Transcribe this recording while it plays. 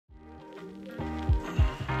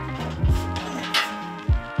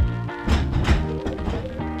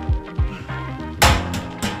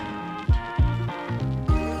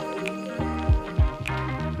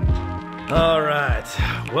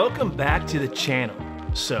Welcome back to the channel.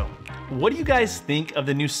 So, what do you guys think of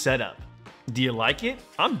the new setup? Do you like it?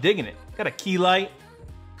 I'm digging it. Got a key light,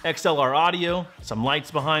 XLR audio, some lights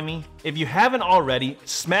behind me. If you haven't already,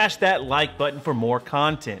 smash that like button for more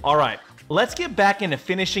content. All right, let's get back into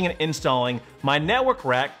finishing and installing my network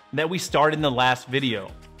rack that we started in the last video.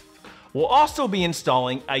 We'll also be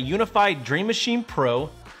installing a Unifi Dream Machine Pro.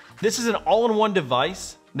 This is an all-in-one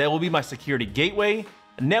device that will be my security gateway,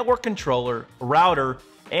 network controller, router,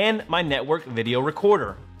 and my network video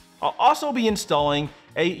recorder. I'll also be installing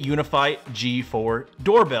a Unifi G4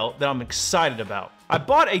 doorbell that I'm excited about. I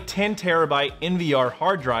bought a 10 terabyte NVR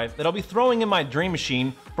hard drive that I'll be throwing in my Dream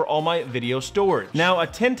Machine for all my video storage. Now, a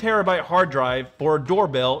 10 terabyte hard drive for a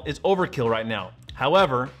doorbell is overkill right now.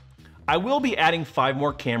 However, I will be adding 5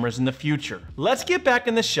 more cameras in the future. Let's get back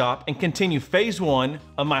in the shop and continue phase 1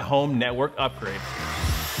 of my home network upgrade.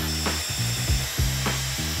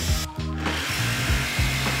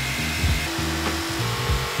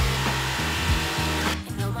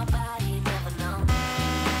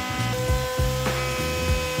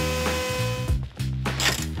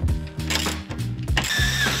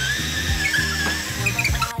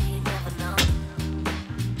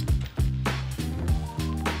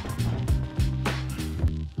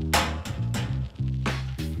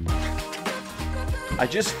 I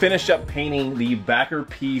just finished up painting the backer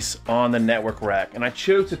piece on the network rack, and I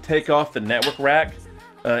chose to take off the network rack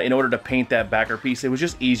in order to paint that backer piece. It was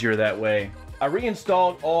just easier that way. I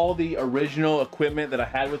reinstalled all the original equipment that I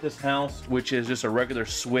had with this house, which is just a regular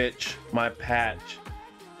switch, my patch,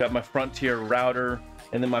 got my Frontier router,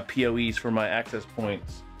 and then my PoEs for my access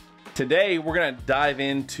points. Today, we're gonna dive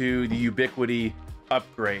into the Ubiquiti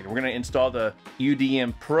upgrade. We're gonna install the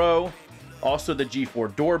Udm Pro, also the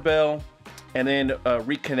G4 doorbell, and then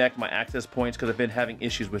reconnect my access points because I've been having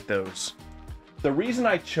issues with those. The reason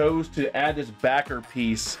I chose to add this backer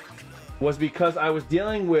piece was because I was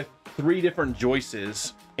dealing with 3 different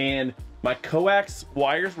joists, and my coax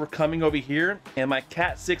wires were coming over here and my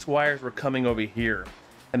Cat 6 wires were coming over here.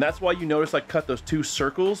 And that's why you notice I cut those 2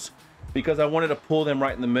 circles, because I wanted to pull them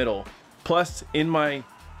right in the middle. Plus, in my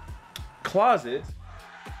closet,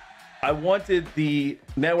 I wanted the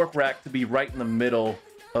network rack to be right in the middle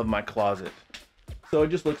of my closet. So it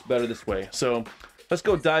just looks better this way. So let's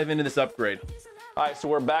go dive into this upgrade. All right, so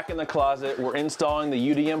we're back in the closet. We're installing the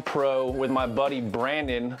Udm Pro with my buddy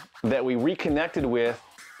Brandon that we reconnected with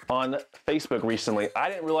on Facebook recently. I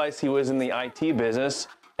didn't realize he was in the IT business,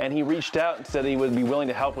 and he reached out and said he would be willing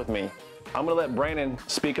to help with me. I'm gonna let Brandon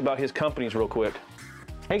speak about his companies real quick.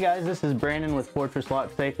 Hey guys, this is Brandon with Fortress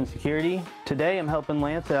Lock Safe and Security. Today I'm helping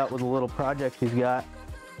Lance out with a little project he's got.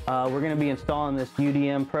 We're going to be installing this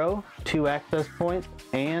Udm Pro, 2 access points,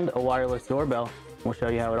 and a wireless doorbell. We'll show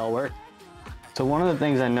you how it all works. So one of the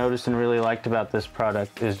things I noticed and really liked about this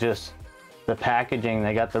product is just the packaging.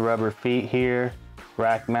 They got the rubber feet here,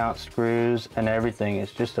 rack mount screws, and everything.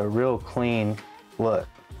 It's just a real clean look.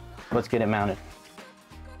 Let's get it mounted.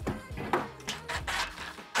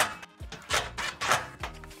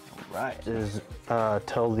 Alright, this is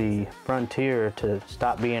tell the Frontier to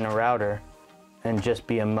stop being a router and just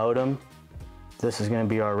be a modem. This is going to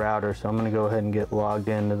be our router, so I'm going to go ahead and get logged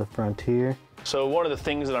into the Frontier. So one of the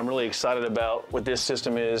things that I'm really excited about with this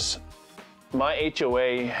system is my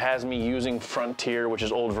HOA has me using Frontier, which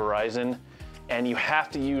is old Verizon, and you have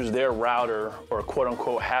to use their router, or quote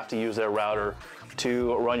unquote have to use their router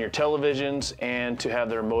to run your televisions and to have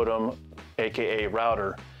their modem, AKA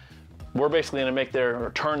router. We're basically going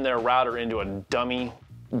to turn their router into a dummy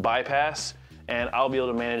bypass, and I'll be able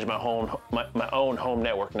to manage my own home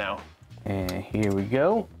network now. And here we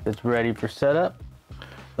go. It's ready for setup.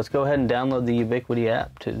 Let's go ahead and download the Ubiquiti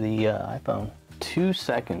app to the iPhone. 2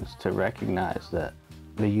 seconds to recognize that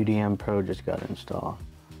the Udm Pro just got installed.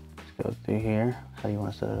 Let's go through here. How do you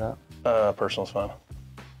want to set it up? Personal's fine.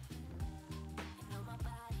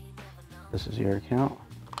 This is your account.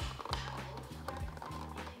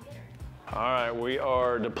 All right, we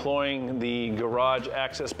are deploying the garage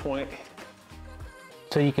access point.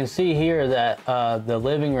 So you can see here that the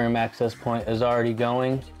living room access point is already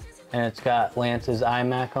going, and it's got Lance's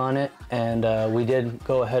iMac on it, and we did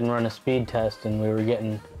go ahead and run a speed test, and we were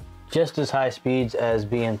getting just as high speeds as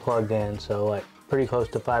being plugged in, so like pretty close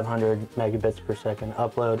to 500 megabits per second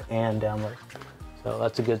upload and download. So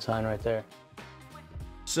that's a good sign right there.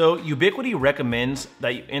 So Ubiquiti recommends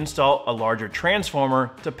that you install a larger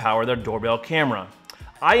transformer to power their doorbell camera.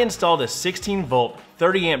 I installed a 16 volt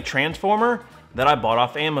 30 amp transformer that I bought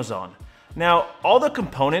off Amazon. Now, all the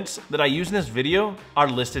components that I use in this video are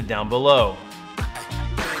listed down below.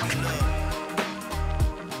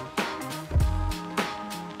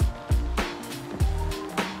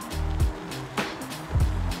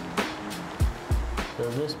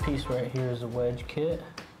 piece right here is a wedge kit,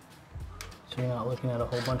 so you're not looking at a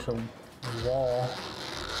whole bunch of wall.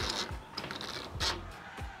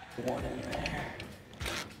 One in there.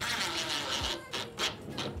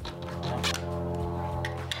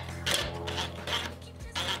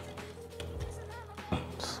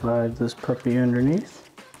 Slide this puppy underneath.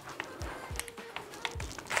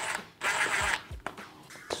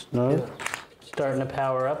 Snug. Starting to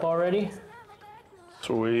power up already.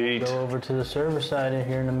 Sweet. Go over to the server side in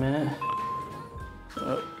here in a minute.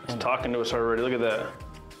 Oh, it's talking to us already. Look at that.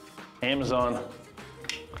 Amazon.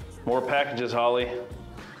 More packages, Holly.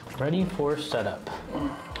 Ready for setup.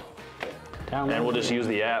 Download. And we'll just use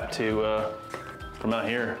the app to from out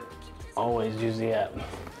here. Always use the app.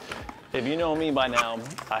 If you know me by now,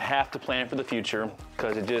 I have to plan for the future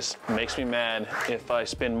because it just makes me mad if I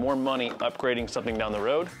spend more money upgrading something down the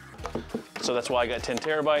road. So that's why I got 10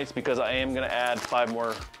 terabytes, because I am gonna add 5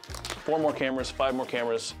 more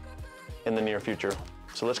cameras in the near future.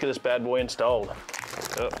 So let's get this bad boy installed.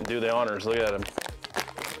 Oh, do the honors, look at him.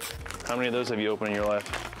 How many of those have you opened in your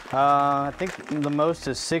life? I think the most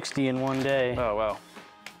is 60 in one day. Oh,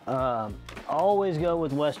 wow. Always go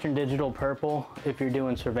with Western Digital Purple if you're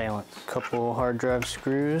doing surveillance. Couple hard drive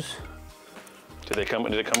screws. Did it come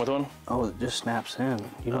with one? Oh, it just snaps in.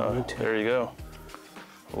 You don't need to. There you go.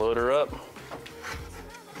 Load her up.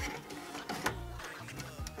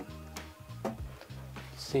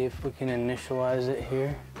 See if we can initialize it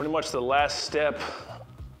here. Pretty much the last step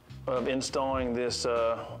of installing this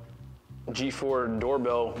G4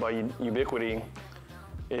 doorbell by Ubiquiti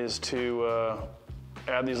is to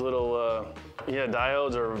add these little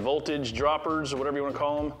diodes or voltage droppers or whatever you want to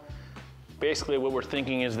call them. Basically what we're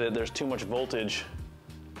thinking is that there's too much voltage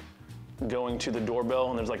going to the doorbell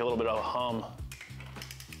and there's like a little bit of a hum.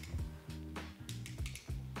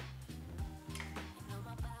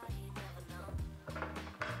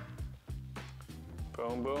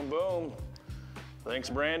 Boom, boom, boom. Thanks,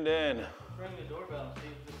 Brandon. Ring the doorbell and see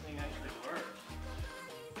if this thing actually works.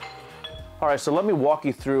 All right, so let me walk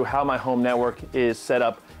you through how my home network is set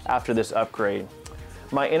up after this upgrade.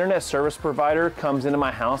 My internet service provider comes into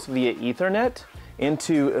my house via Ethernet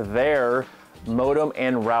into their modem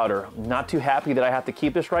and router. Not too happy that I have to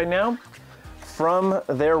keep this right now. From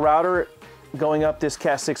their router going up this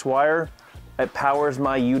Cat6 wire, it powers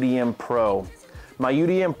my Udm Pro. My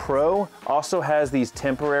Udm Pro also has these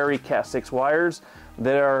temporary Cat6 wires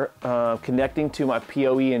that are connecting to my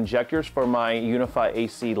PoE injectors for my Unifi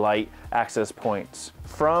AC light access points.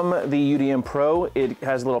 From the Udm Pro, it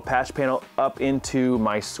has a little patch panel up into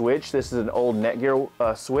my switch. This is an old Netgear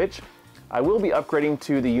switch. I will be upgrading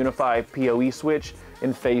to the Unifi PoE switch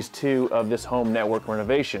in phase 2 of this home network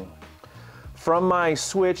renovation. From my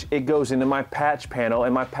switch, it goes into my patch panel,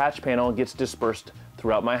 and my patch panel gets dispersed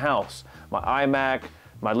throughout my house. My iMac,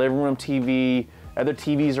 my living room TV, other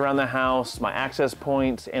TVs around the house, my access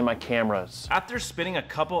points, and my cameras. After spending a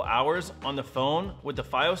couple hours on the phone with the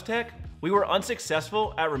Fios tech, we were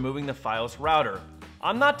unsuccessful at removing the Fios router.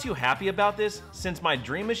 I'm not too happy about this since my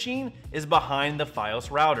dream machine is behind the Fios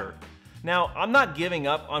router. Now, I'm not giving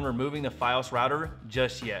up on removing the Fios router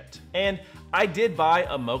just yet. And I did buy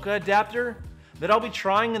a Mocha adapter that I'll be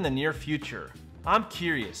trying in the near future. I'm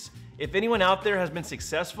curious if anyone out there has been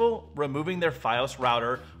successful removing their Fios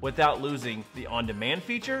router without losing the on-demand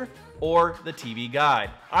feature or the TV guide.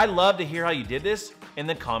 I'd love to hear how you did this in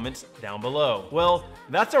the comments down below. Well,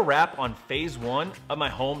 that's a wrap on phase 1 of my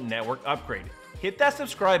home network upgrade. Hit that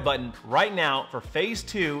subscribe button right now for phase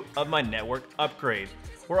 2 of my network upgrade,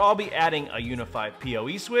 where I'll be adding a Unifi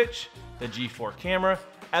PoE switch, the G4 camera,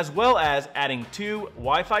 as well as adding 2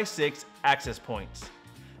 Wi-Fi 6 access points.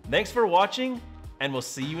 Thanks for watching, and we'll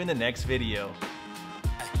see you in the next video.